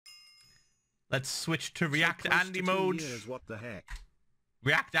Let's switch to React Andy mode. What the heck?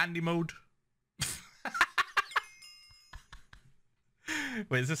 React Andy mode.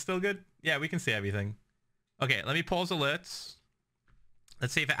 Wait, is this still good? Yeah, we can see everything. Okay, let me pause alerts.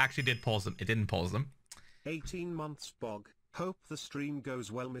 Let's see if it actually did pause them. It didn't pause them. 18 months, Bog. Hope the stream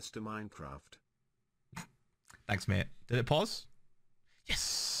goes well, Mr. Minecraft. Thanks, mate. Did it pause?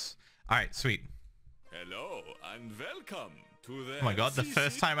 Yes. All right, sweet. Hello and welcome to the... Oh my god, the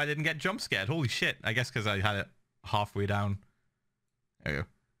first time I didn't get jump scared. Holy shit. I guess because I had it halfway down. There you go.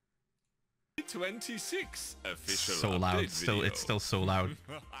 26 official So loud. video. It's still so loud.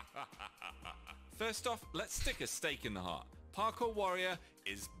 First off, let's stick a stake in the heart. Parkour Warrior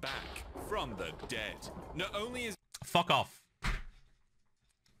is back from the dead. Not only is... Fuck off.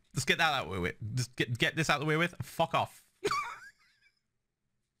 Let's get that out of the way with. Just get this out of the way with. Fuck off.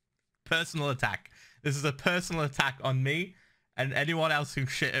 Personal attack. This is a personal attack on me and anyone else who's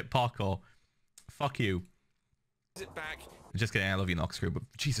shit at parkour. Fuck you. Is it back? Just kidding. I love you, Noxcrew, but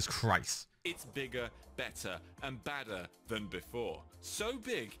Jesus Christ. It's bigger, better, and badder than before. So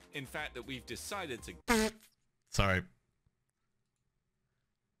big, in fact, that we've decided to... Sorry.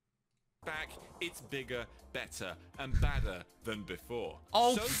 Back, it's bigger, better, and badder than before.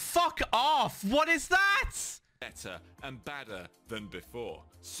 Oh, so fuck off! What is that? better and badder than before.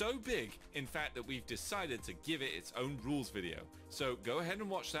 So big, in fact, that we've decided to give it its own rules video. So go ahead and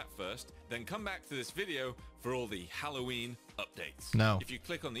watch that first, then come back to this video for all the Halloween updates. No. If you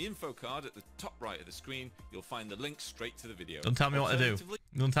click on the info card at the top right of the screen, you'll find the link straight to the video. Don't tell me what to do.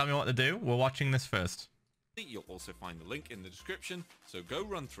 Don't tell me what to do. We're watching this first. You'll also find the link in the description, so go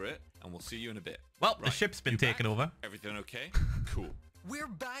run through it, and we'll see you in a bit. Well, the ship's been taken over. Everything okay? Cool. We're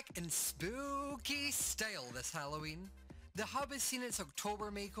back in spooky style this Halloween. The hub has seen its October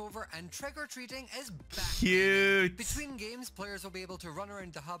makeover and trick-or-treating is back. Cute. Between games, players will be able to run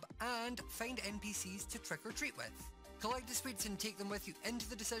around the hub and find NPCs to trick-or-treat with. Collect the sweets and take them with you into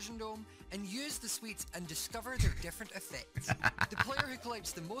the Decision Dome and use the sweets and discover their different effects. The player who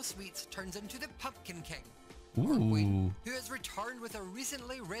collects the most sweets turns into the Pumpkin King. Ooh. Who has returned with a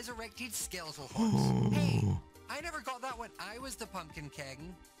recently resurrected skeletal horse. Hey, I never got that when I was the Pumpkin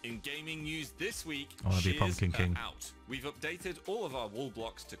King. In gaming news this week, I'll be Pumpkin King. Out. We've updated all of our wall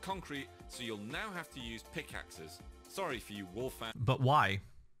blocks to concrete, so you'll now have to use pickaxes. Sorry for you wall fans. But why?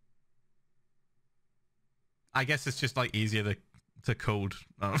 I guess it's just like easier to code.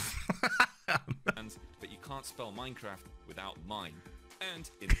 Oh. But you can't spell Minecraft without mine.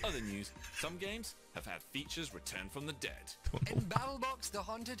 And in other news, some games have had features return from the dead. In Battlebox, the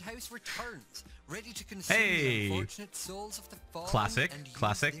haunted house returns, ready to consume the unfortunate souls of the fallen Classic, and use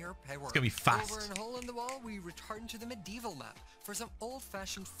classic. their power. It's gonna be fast. Over in Hole in the Wall, we return to the medieval map for some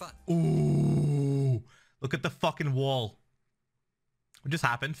old-fashioned fun. Ooh, look at the fucking wall. What just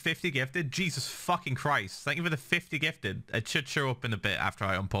happened? 50 gifted? Jesus fucking Christ. Thank you for the 50 gifted. It should show up in a bit after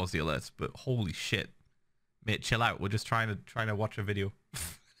I unpause the alerts, but holy shit. Mate, chill out. We're just trying to watch a video.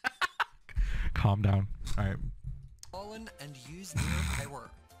 Calm down. All right. Fallen and use their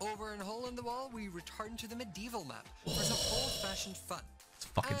power. Over in Hole in the Wall, we return to the medieval map for some old-fashioned fun. It's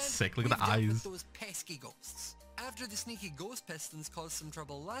fucking And sick. Look at the we've dealt with eyes. those pesky ghosts. After the sneaky ghost pistons caused some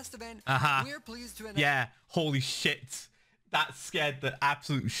trouble last event, we're pleased to announce... Yeah, holy shit. That scared the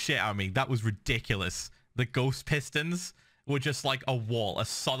absolute shit out of me. That was ridiculous. The ghost pistons were just like a wall, a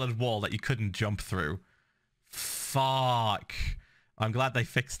solid wall that you couldn't jump through. Fuck. I'm glad they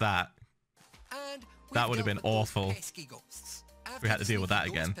fixed that. And that would have been awful. We had to deal with that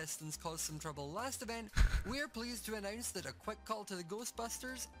again. Pistons caused some trouble last event. We're pleased to announce that a quick call to the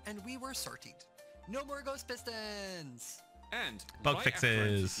Ghostbusters and we were sorted. No more ghost pistons. And bug right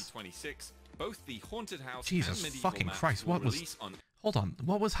fixes. After 26, both the haunted house Jesus and medieval fucking maps Christ! will What was? release on... Hold on.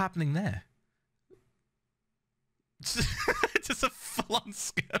 What was happening there? Just a full-on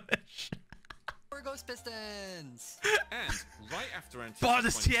skirmish. Ghost pistons. And right after MCC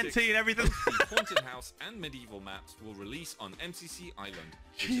this TNT and everything. The haunted house and medieval maps will release on MCC Island,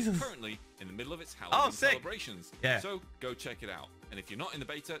 which is currently in the middle of its Halloween celebrations. Yeah. So go check it out. And if you're not in the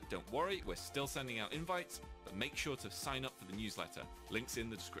beta, don't worry, we're still sending out invites, but make sure to sign up for the newsletter. Links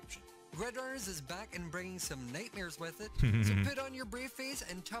in the description. Gridrunners is back and bringing some nightmares with it, so put on your brave face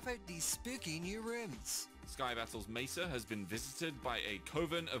and tough out these spooky new rooms. Sky Battle's Mesa has been visited by a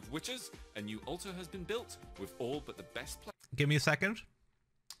coven of witches. A new altar has been built with all but the best players. Give me a second.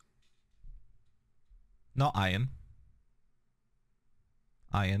 Not iron.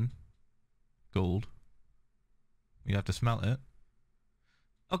 Iron. Gold. You have to smelt it.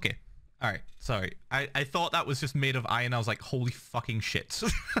 Okay. Alright. Sorry. I thought that was just made of iron. I was like, holy fucking shit.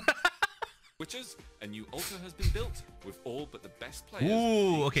 Witches, a new altar has been built with all but the best players.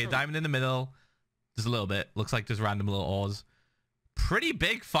 Ooh, okay, diamond in the middle. Just a little bit. Looks like just random little ores. Pretty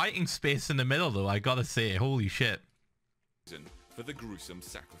big fighting space in the middle, though, I gotta say. Holy shit. For the gruesome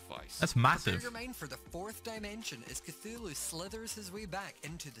sacrifice. That's massive. Prepare your mind for the 4th dimension as Cthulhu slithers his way back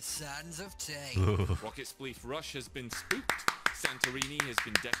into the sands of time. Rocket Spleef Rush has been spooked. Santorini has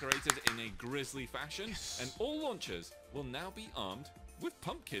been decorated in a grisly fashion, and all launchers will now be armed with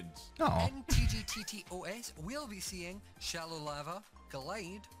pumpkins. Oh. In TGTTOS, we'll be seeing Shallow Lava,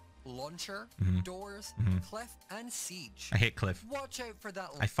 Glide, Launcher, Doors, Cliff, and Siege. I hate Cliff. Watch out for that.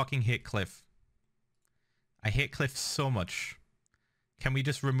 I fucking hate Cliff. I hate Cliff so much. Can we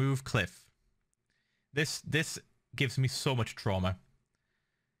just remove Cliff? This gives me so much trauma.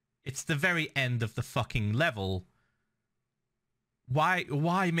 It's the very end of the fucking level.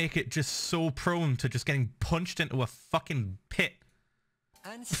 Why make it just so prone to just getting punched into a fucking pit?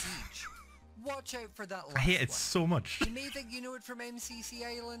 And Siege. Watch out for that last I hate it one. so much. You may think you know it from MCC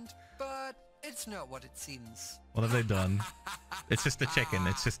Island, but it's not what it seems. What have they done? It's just a chicken.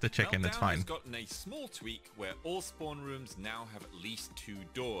 It's just a chicken. It's Meltdown fine. has gotten a small tweak where all spawn rooms now have at least 2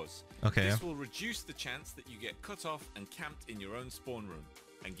 doors. Okay. This will reduce the chance that you get cut off and camped in your own spawn room,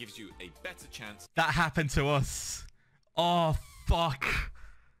 and gives you a better chance. That happened to us. Oh, fuck.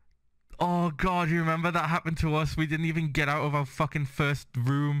 Oh, God, you remember that happened to us? We didn't even get out of our fucking first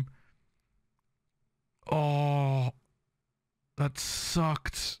room. Oh, that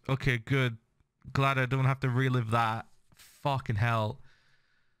sucked. Okay, good. Glad I don't have to relive that. Fucking hell.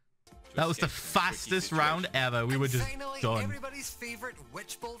 That was the fastest round ever. We were just finally, done. Everybody's favorite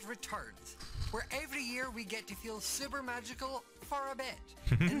Witch Bolt returns, where every year we get to feel super magical for a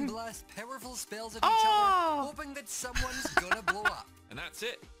bit and blast powerful spells at each other, hoping that someone's gonna blow up. And that's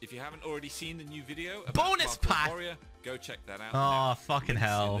it. If you haven't already seen the new video about Bonus Parkour pack! Warrior, go check that out. Oh, now. fucking Links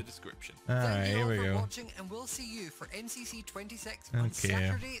hell. in the description. Alright, Thank you here all we for go. watching, and we'll see you for MCC 26 on Okay.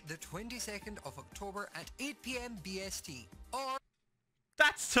 Saturday, the 22nd of October at 8 PM BST, or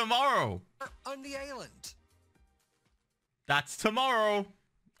That's tomorrow. on the island. That's tomorrow.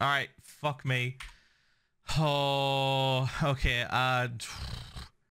 Alright, fuck me. Oh, okay.